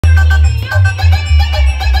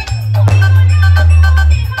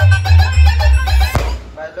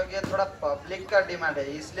Click का demand है,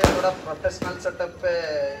 इसलिए थोड़ा प्रोफेशनल सेटअप पे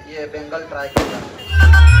ये बेंगल ट्राई किया।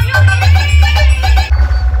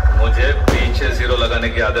 मुझे पीछे जीरो लगाने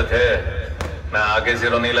की आदत है, मैं आगे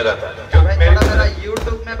जीरो नहीं लगाता। भाई थोड़ा मेरा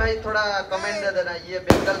YouTube में भाई थोड़ा कमेंट दे देना, ये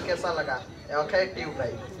बेंगल कैसा लगा। AKSHAYA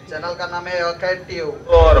भाई चैनल का नाम है AKSHAYA।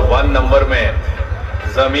 और 1 नंबर में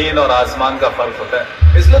जमीन और आसमान का फर्क होता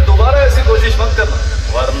है, इसलिए दोबारा ऐसी कोशिश मत करना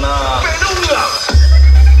वरना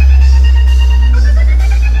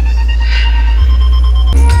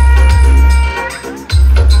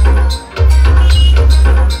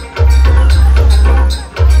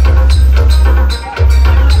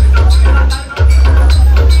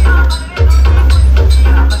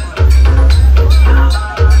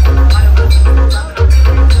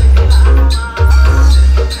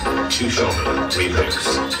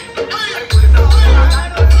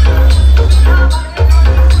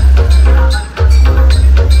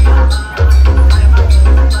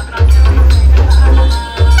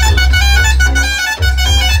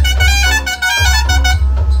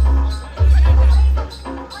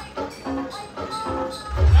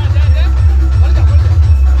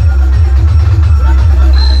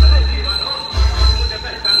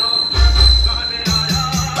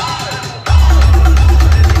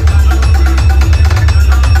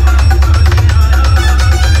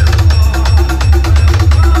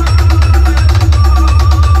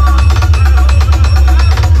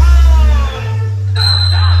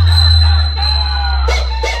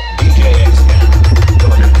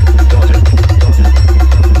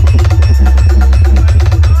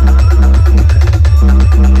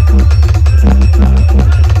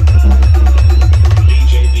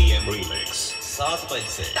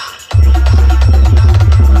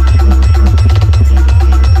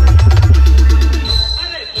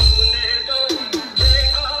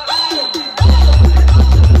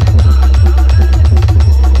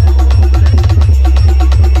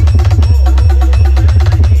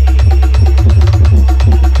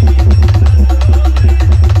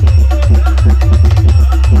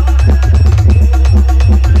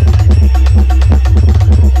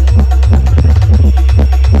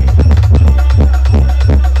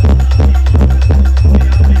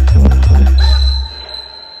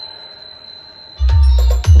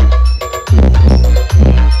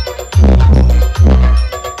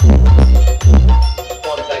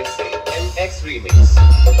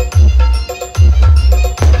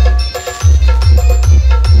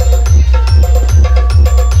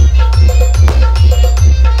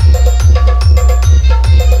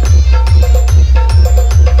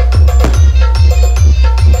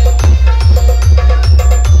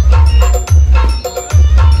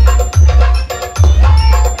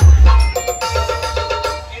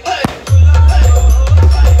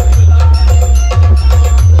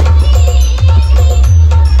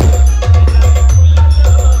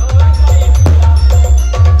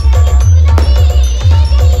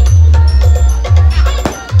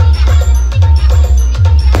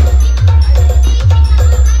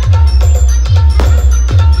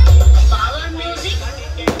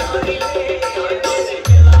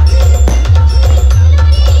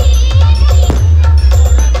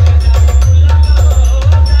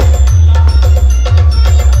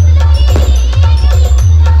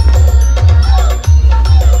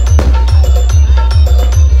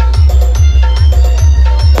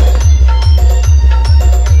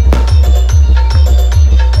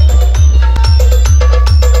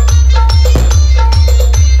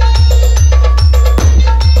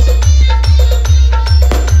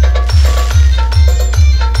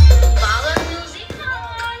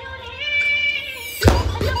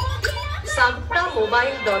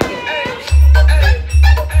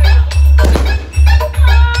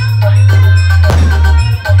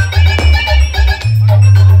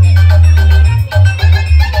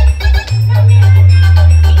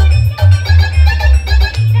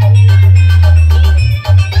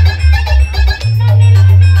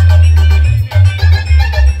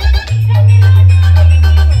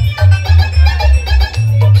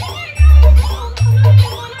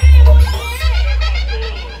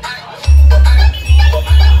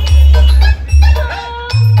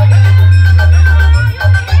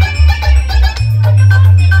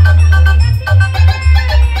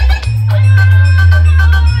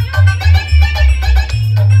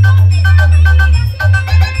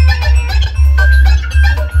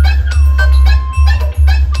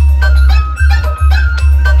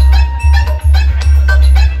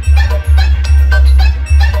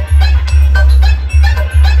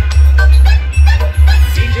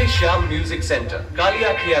सेंटर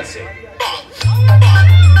कालियाखिया से।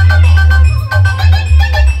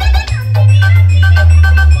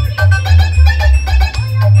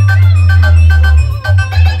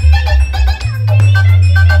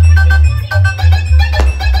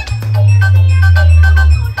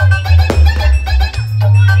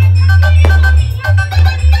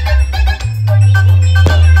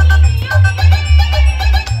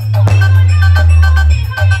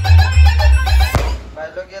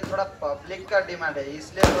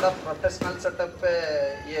 इसलिए थोड़ा प्रोफेशनल सेटअप पे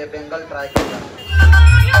ये बेंगल ट्राई कर रहा हूँ।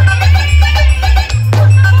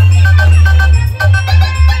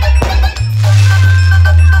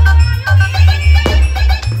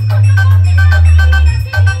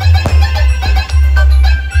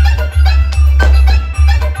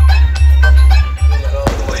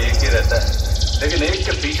 लेकिन एक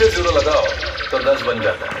के पीछे जीरो लगाओ तो 10 बन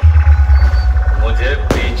जाता है। मुझे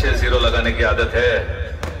पीछे जीरो लगाने की आदत है,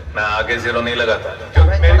 मैं आगे जीरो नहीं लगाता।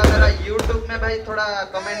 भाई थोड़ा मेरा YouTube में भाई थोड़ा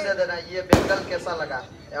कमेंट दे देना, ये बेंगल कैसा लगा।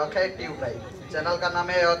 AKSHAYA ट्यूब भाई, चैनल का नाम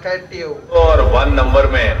है AKSHAYA ट्यूब। और 1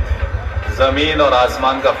 नंबर में जमीन और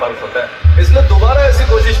आसमान का फर्क होता है, इसलिए दोबारा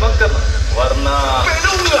ऐसी कोशिश मत करना, वरना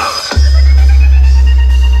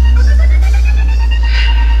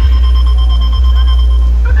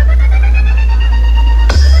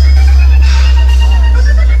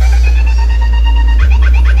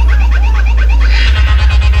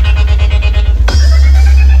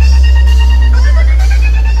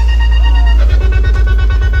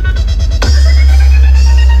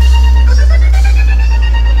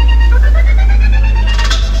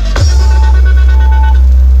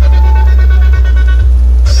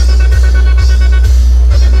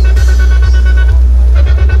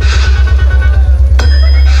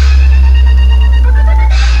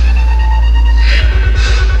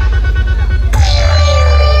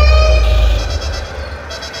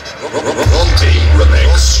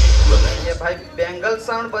भाई बेंगल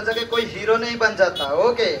साउंड बजा के कोई हीरो नहीं बन जाता।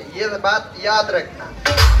 ओके, ये बात याद रखना।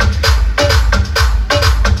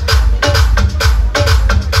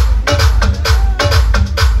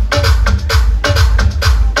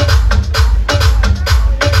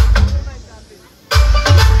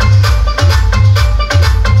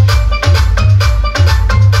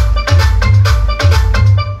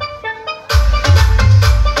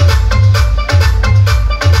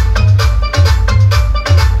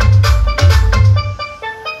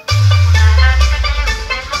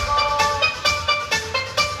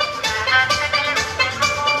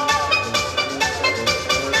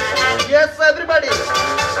 Yes, everybody.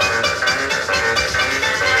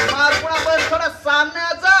 Markona बस थोड़ा सामने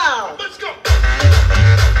आ जाओ। Let's go.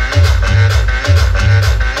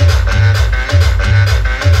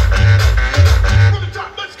 Let's go.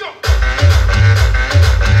 Let's go.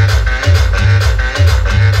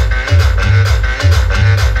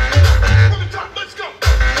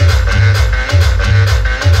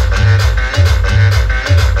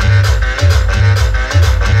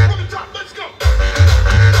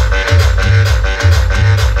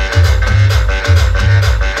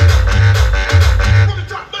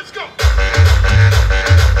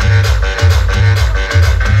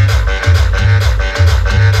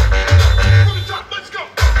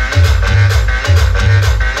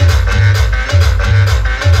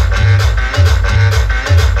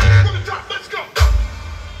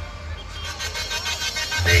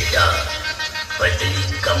 बेटा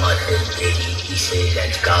पतली कमर है तेरी, इसे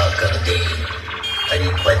लचका कर दे। अरे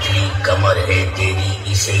पतली कमर है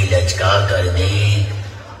तेरी, इसे लचका कर दे।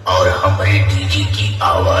 और हमरे डीजे की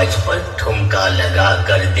आवाज पर ठुमका लगा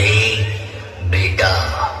कर दे। बेटा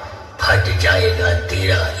फट जाएगा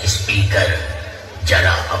तेरा स्पीकर,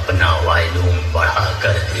 जरा अपना वॉल्यूम बढ़ा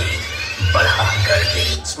कर दे, बढ़ा कर दे।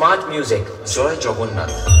 स्मार्ट म्यूजिक, जय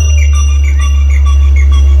जगन्नाथ।